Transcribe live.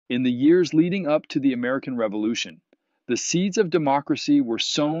In the years leading up to the American Revolution, the seeds of democracy were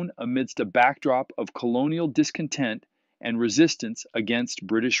sown amidst a backdrop of colonial discontent and resistance against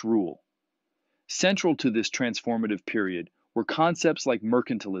British rule. Central to this transformative period were concepts like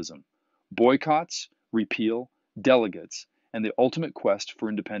mercantilism, boycotts, repeal, delegates, and the ultimate quest for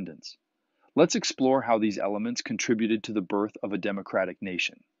independence. Let's explore how these elements contributed to the birth of a democratic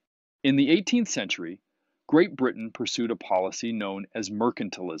nation. In the 18th century, Great Britain pursued a policy known as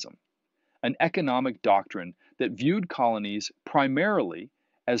mercantilism, an economic doctrine that viewed colonies primarily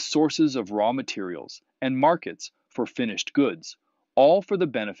as sources of raw materials and markets for finished goods, all for the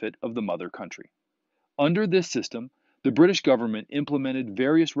benefit of the mother country. Under this system, the British government implemented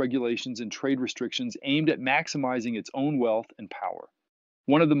various regulations and trade restrictions aimed at maximizing its own wealth and power.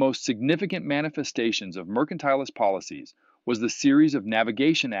 One of the most significant manifestations of mercantilist policies was the series of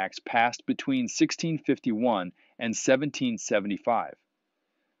navigation acts passed between 1651 and 1775.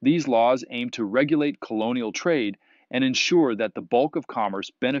 These laws aimed to regulate colonial trade and ensure that the bulk of commerce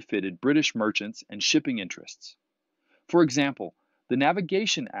benefited British merchants and shipping interests. For example, the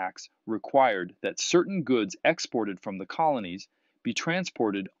Navigation Acts required that certain goods exported from the colonies be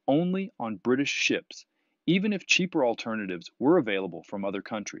transported only on British ships, even if cheaper alternatives were available from other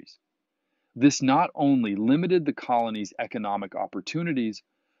countries. This not only limited the colonies' economic opportunities,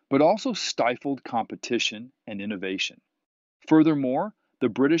 but also stifled competition and innovation. Furthermore, the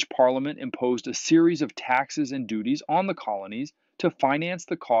British Parliament imposed a series of taxes and duties on the colonies to finance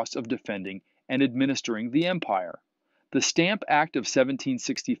the costs of defending and administering the empire. The Stamp Act of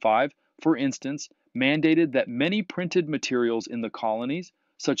 1765, for instance, mandated that many printed materials in the colonies,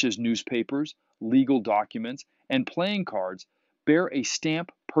 such as newspapers, legal documents, and playing cards, bear a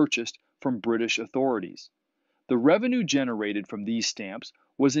stamp purchased from British authorities. The revenue generated from these stamps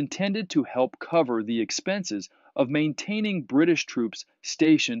was intended to help cover the expenses of maintaining British troops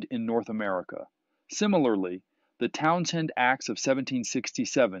stationed in North America. Similarly, the Townshend Acts of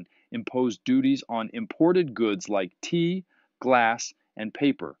 1767 imposed duties on imported goods like tea, glass, and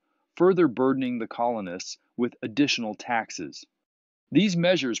paper, further burdening the colonists with additional taxes. These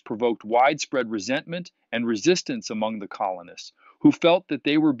measures provoked widespread resentment and resistance among the colonists, who felt that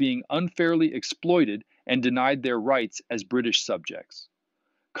they were being unfairly exploited and denied their rights as British subjects.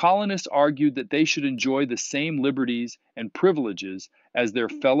 Colonists argued that they should enjoy the same liberties and privileges as their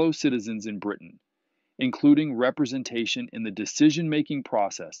fellow citizens in Britain, including representation in the decision-making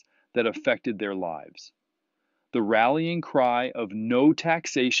process that affected their lives. The rallying cry of "no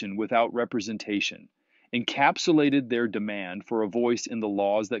taxation without representation" encapsulated their demand for a voice in the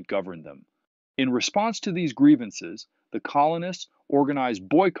laws that governed them. In response to these grievances, the colonists organized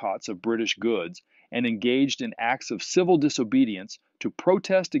boycotts of British goods and engaged in acts of civil disobedience to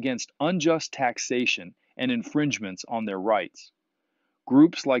protest against unjust taxation and infringements on their rights.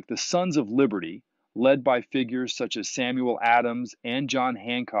 Groups like the Sons of Liberty, led by figures such as Samuel Adams and John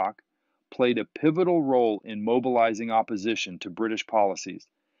Hancock, played a pivotal role in mobilizing opposition to British policies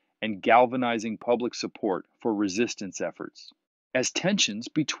and galvanizing public support for resistance efforts. As tensions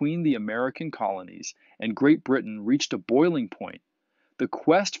between the American colonies and Great Britain reached a boiling point, the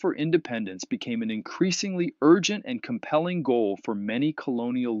quest for independence became an increasingly urgent and compelling goal for many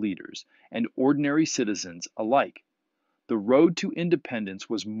colonial leaders and ordinary citizens alike. The road to independence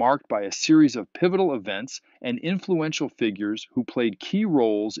was marked by a series of pivotal events and influential figures who played key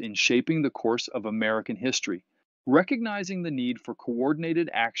roles in shaping the course of American history. Recognizing the need for coordinated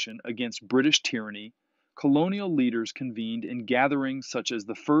action against British tyranny, colonial leaders convened in gatherings such as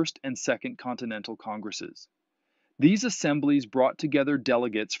the First and Second Continental Congresses. These assemblies brought together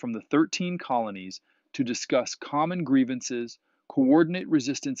delegates from the 13 colonies to discuss common grievances, coordinate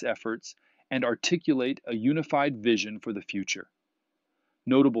resistance efforts, and articulate a unified vision for the future.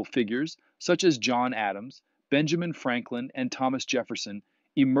 Notable figures such as John Adams, Benjamin Franklin, and Thomas Jefferson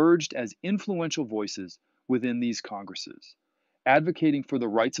emerged as influential voices within these congresses, advocating for the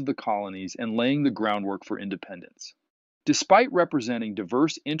rights of the colonies and laying the groundwork for independence. Despite representing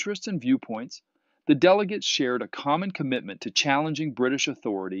diverse interests and viewpoints, the delegates shared a common commitment to challenging British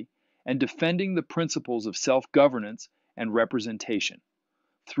authority and defending the principles of self-governance and representation.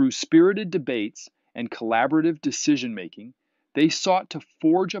 Through spirited debates and collaborative decision-making, they sought to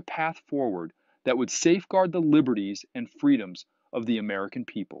forge a path forward that would safeguard the liberties and freedoms of the American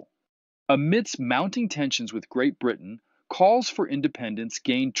people. Amidst mounting tensions with Great Britain, calls for independence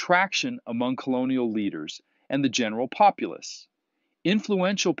gained traction among colonial leaders and the general populace.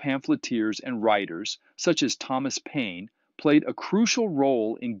 Influential pamphleteers and writers, such as Thomas Paine, played a crucial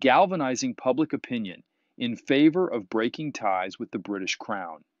role in galvanizing public opinion in favor of breaking ties with the British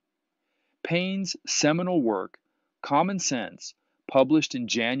Crown. Paine's seminal work, Common Sense, published in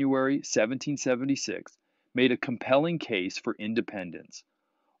January 1776, made a compelling case for independence,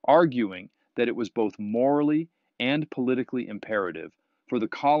 arguing that it was both morally and politically imperative for the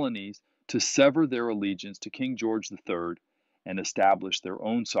colonies to sever their allegiance to King George III and establish their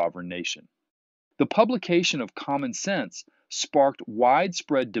own sovereign nation. The publication of Common Sense sparked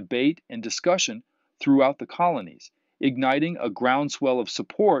widespread debate and discussion throughout the colonies, igniting a groundswell of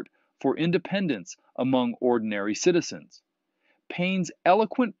support for independence among ordinary citizens. Paine's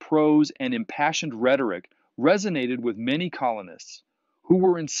eloquent prose and impassioned rhetoric resonated with many colonists who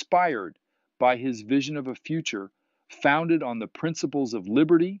were inspired by his vision of a future founded on the principles of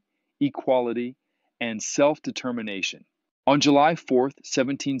liberty, equality, and self-determination. On July 4,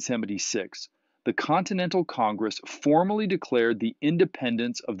 1776, the Continental Congress formally declared the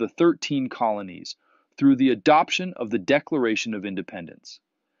independence of the 13 colonies through the adoption of the Declaration of Independence.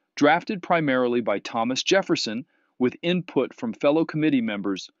 Drafted primarily by Thomas Jefferson with input from fellow committee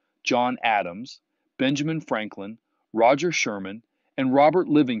members John Adams, Benjamin Franklin, Roger Sherman, and Robert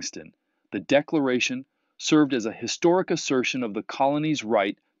Livingston, the Declaration served as a historic assertion of the colony's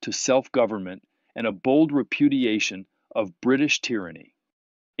right to self-government and a bold repudiation of British tyranny.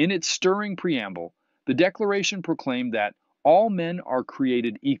 In its stirring preamble, the Declaration proclaimed that all men are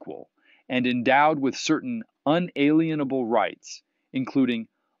created equal and endowed with certain unalienable rights, including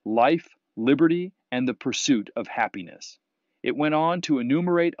life, liberty, and the pursuit of happiness. It went on to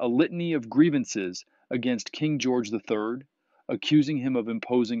enumerate a litany of grievances against King George III, accusing him of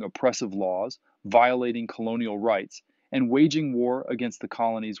imposing oppressive laws, violating colonial rights, and waging war against the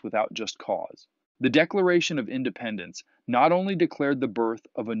colonies without just cause. The Declaration of Independence not only declared the birth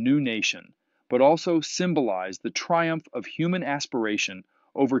of a new nation, but also symbolized the triumph of human aspiration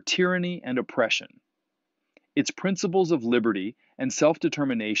over tyranny and oppression. Its principles of liberty and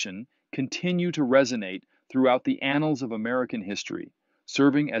self-determination continue to resonate throughout the annals of American history,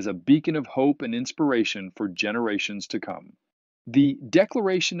 serving as a beacon of hope and inspiration for generations to come. The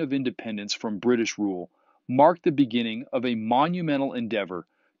Declaration of Independence from British rule marked the beginning of a monumental endeavor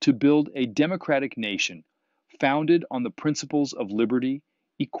to build a democratic nation founded on the principles of liberty,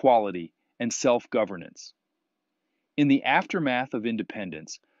 equality, and self-governance. In the aftermath of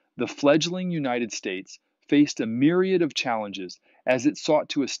independence, the fledgling United States faced a myriad of challenges as it sought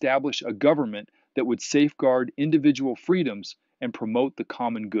to establish a government that would safeguard individual freedoms and promote the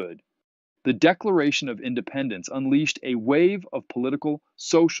common good. The Declaration of Independence unleashed a wave of political,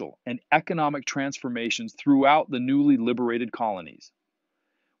 social, and economic transformations throughout the newly liberated colonies.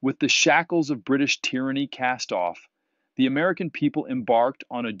 With the shackles of British tyranny cast off, the American people embarked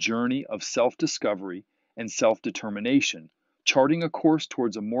on a journey of self-discovery and self-determination, charting a course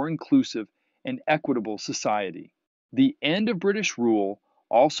towards a more inclusive and equitable society. The end of British rule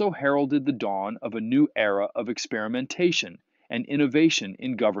also heralded the dawn of a new era of experimentation and innovation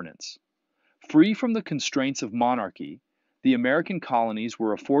in governance. Free from the constraints of monarchy, the American colonies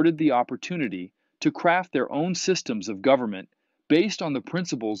were afforded the opportunity to craft their own systems of government based on the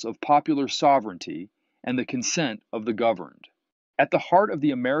principles of popular sovereignty and the consent of the governed. At the heart of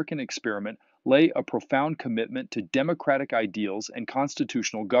the American experiment lay a profound commitment to democratic ideals and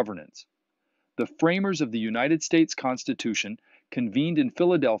constitutional governance. The framers of the United States Constitution, convened in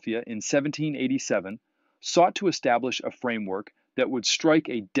Philadelphia in 1787, sought to establish a framework that would strike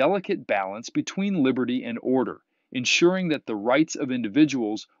a delicate balance between liberty and order, ensuring that the rights of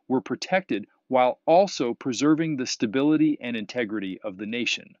individuals were protected while also preserving the stability and integrity of the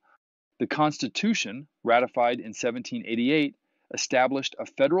nation. The Constitution, ratified in 1788, established a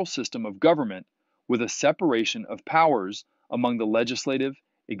federal system of government with a separation of powers among the legislative,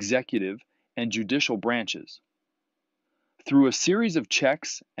 executive, and judicial branches. Through a series of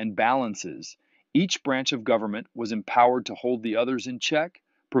checks and balances, each branch of government was empowered to hold the others in check,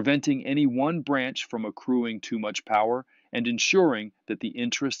 preventing any one branch from accruing too much power and ensuring that the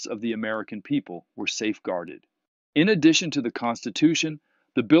interests of the American people were safeguarded. In addition to the Constitution,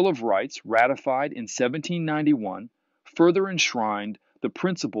 the Bill of Rights, ratified in 1791, further enshrined the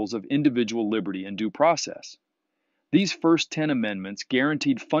principles of individual liberty and due process. These first 10 amendments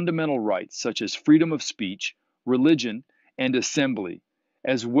guaranteed fundamental rights such as freedom of speech, religion, and assembly,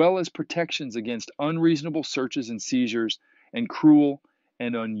 as well as protections against unreasonable searches and seizures and cruel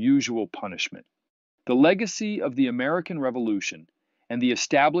and unusual punishment. The legacy of the American Revolution and the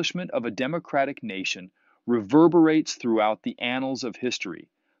establishment of a democratic nation reverberates throughout the annals of history,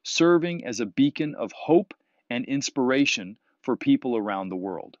 serving as a beacon of hope and inspiration for people around the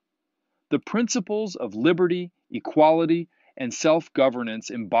world. The principles of liberty, equality, and self-governance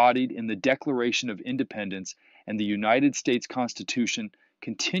embodied in the Declaration of Independence and the United States Constitution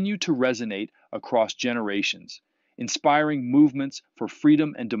continue to resonate across generations, inspiring movements for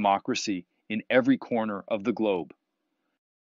freedom and democracy in every corner of the globe.